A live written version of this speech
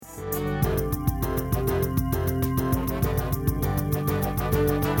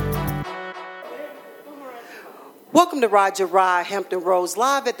Welcome to Ride Your Ride, Hampton Roads,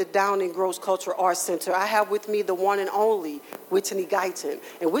 live at the Downing Gross Cultural Arts Center. I have with me the one and only Whitney Guyton.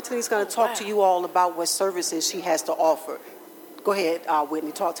 And Whitney's going to talk to you all about what services she has to offer. Go ahead,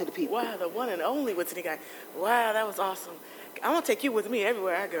 Whitney, talk to the people. Wow, the one and only Whitney Guyton. Wow, that was awesome. I'm going to take you with me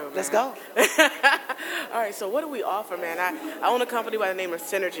everywhere I go, man. Let's go. All right, so what do we offer, man? I own a company by the name of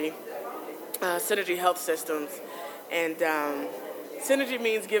Synergy, Synergy Health Systems. And Synergy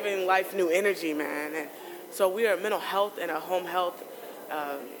means giving life new energy, man. And so we are a mental health and a home health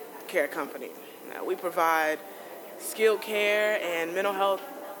care company. We provide skilled care and mental health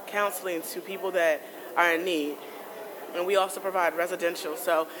counseling to people that are in need. And we also provide residential.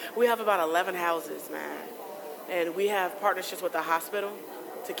 So we have about 11 houses, man. And we have partnerships with the hospital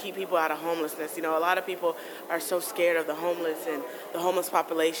to keep people out of homelessness. You know, a lot of people are so scared of the homeless and the homeless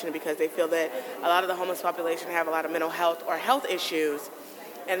population because they feel that a lot of the homeless population have a lot of mental health or health issues.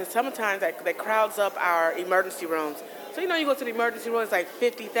 And sometimes that crowds up our emergency rooms. So, you know, you go to the emergency room, it's like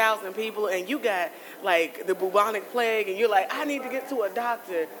 50,000 people, and you got, like, the bubonic plague, and you're like, I need to get to a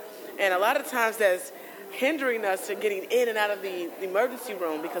doctor. And a lot of times that's hindering us from getting in and out of the emergency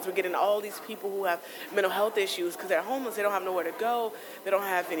room because we're getting all these people who have mental health issues because they're homeless, they don't have nowhere to go, they don't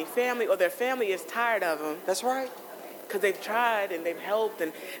have any family, or their family is tired of them. That's right. Because they've tried and they've helped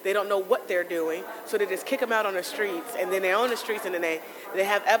and they don't know what they're doing, so they just kick them out on the streets, and then they're on the streets and then they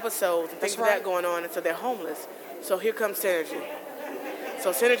have episodes and things like that going on, and so they're homeless. So here comes Synergy.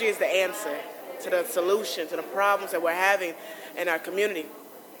 So Synergy is the answer to the solution to the problems that we're having in our community.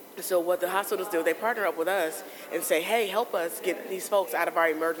 So what the hospitals do, they partner up with us and say, hey, help us get these folks out of our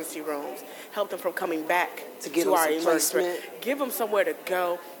emergency rooms. Help them from coming back to our emergency room. Give them somewhere to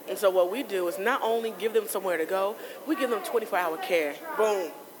go. And so what we do is not only give them somewhere to go, we give them 24-hour care. Boom.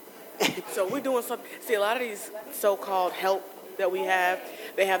 So we're doing something. See, a lot of these so-called help that we have,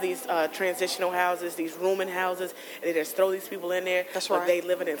 they have these transitional houses, these rooming houses, and they just throw these people in there. That's right. But they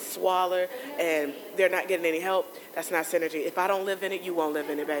living in squalor, and they're not getting any help. That's not Synergy. If I don't live in it, you won't live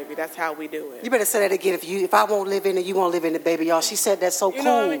in it, baby. That's how we do it. You better say that again. If I won't live in it, you won't live in it, baby, y'all. She said that so cool. You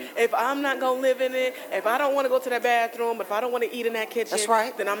know what I mean? If I'm not going to live in it, if I don't want to go to that bathroom, if I don't want to eat in that kitchen, that's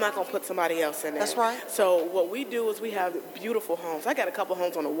right, then I'm not going to put somebody else in there. That's right. So what we do is we have beautiful homes. I got a couple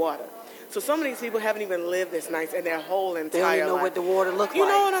homes on the water. So some of these people haven't even lived this nice in their whole entire life. They don't even know what the water looks like. You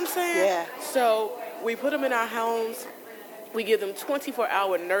know what I'm saying? Yeah. So we put them in our homes. We give them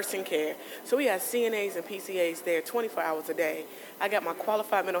 24-hour nursing care. So we have CNAs and PCAs there 24 hours a day. I got my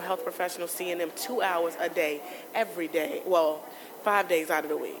qualified mental health professionals seeing them 2 hours a day, every day. Well, 5 days out of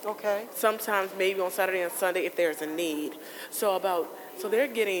the week. Okay. Sometimes maybe on Saturday and Sunday if there's a need. So they're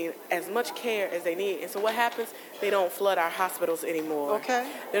getting as much care as they need. And so what happens? They don't flood our hospitals anymore. Okay.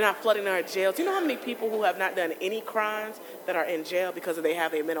 They're not flooding our jails. You know how many people who have not done any crimes that are in jail because they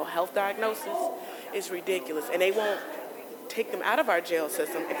have a mental health diagnosis? It's ridiculous. And they won't take them out of our jail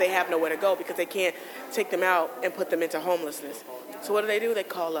system if they have nowhere to go because they can't take them out and put them into homelessness. So what do? They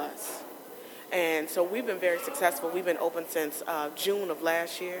call us. And so we've been very successful. We've been open since June of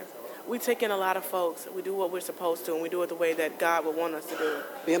last year. We take in a lot of folks. We do what we're supposed to, and we do it the way that God would want us to do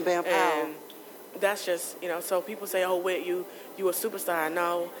it. Bam, bam, pow. And that's just, so people say, oh, wait, you a superstar.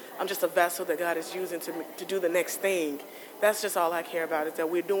 No, I'm just a vessel that God is using to do the next thing. That's just all I care about is that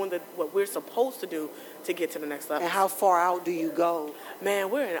we're doing what we're supposed to do to get to the next level. And how far out do you go? Man,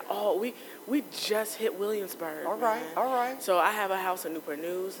 we just hit Williamsburg. All right, man. all right. So I have a house in Newport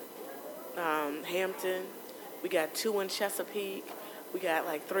News, Hampton. We got 2 in Chesapeake. We got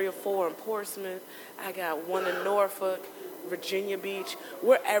like 3 or 4 in Portsmouth. I got 1 in Norfolk, Virginia Beach.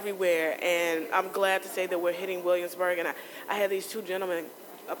 We're everywhere, and I'm glad to say that we're hitting Williamsburg. And I had these 2 gentlemen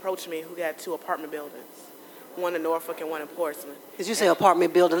approach me who got 2 apartment buildings, 1 in Norfolk and 1 in Portsmouth. Did you say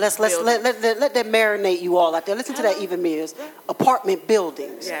apartment building? Let that marinate you all out there. Listen to that, Even Mears. Apartment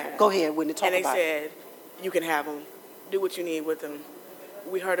buildings. Yeah. Go ahead, Whitney, talk about it. And they said, you can have them. Do what you need with them.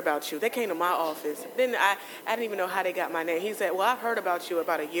 We heard about you. They came to my office. Then I didn't even know how they got my name. He said, well, I've heard about you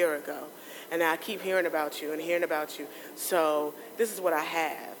about a year ago, and I keep hearing about you and hearing about you. So this is what I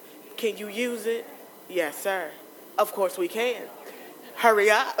have. Can you use it? Yes, sir. Of course we can.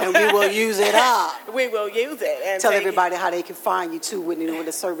 Hurry up. And we will use it up. We will use it. And tell everybody how they can find you, too, Whitney, and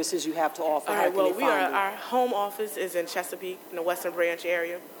the services you have to offer. All right, well, our home office is in Chesapeake, in the Western Branch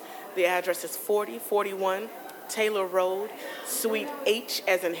area. The address is 4041 Taylor Road, Suite H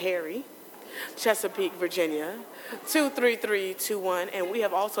as in Harry, Chesapeake, Virginia, 23321. And we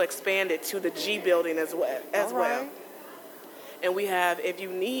have also expanded to the G building as well. And we have, if you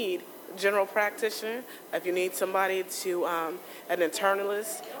need general practitioner, if you need somebody to, an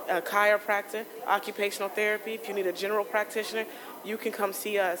internalist, a chiropractor, occupational therapy, if you need a general practitioner, you can come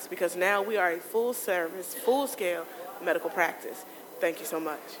see us because now we are a full service, full scale medical practice. Thank you so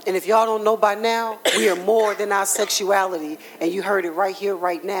much. And if y'all don't know by now, we are more than our sexuality, and you heard it right here,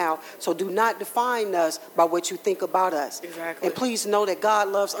 right now. So do not define us by what you think about us. Exactly. And please know that God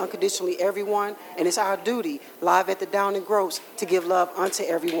loves unconditionally everyone, and it's our duty, live at the Down and Gross, to give love unto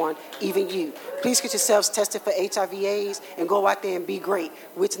everyone, even you. Please get yourselves tested for HIV/AIDS and go out there and be great.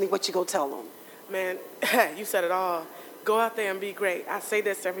 Whitney, what you gonna tell them? Man, you said it all. Go out there and be great. I say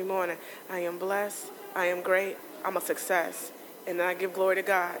this every morning. I am blessed. I am great. I'm a success. And I give glory to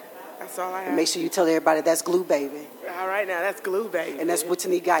God. That's all I have. And make sure you tell everybody that's glue, baby. All right, now that's glue, baby. And that's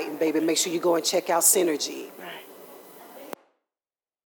Whitney Guyton, baby. Make sure you go and check out Synergy. Right.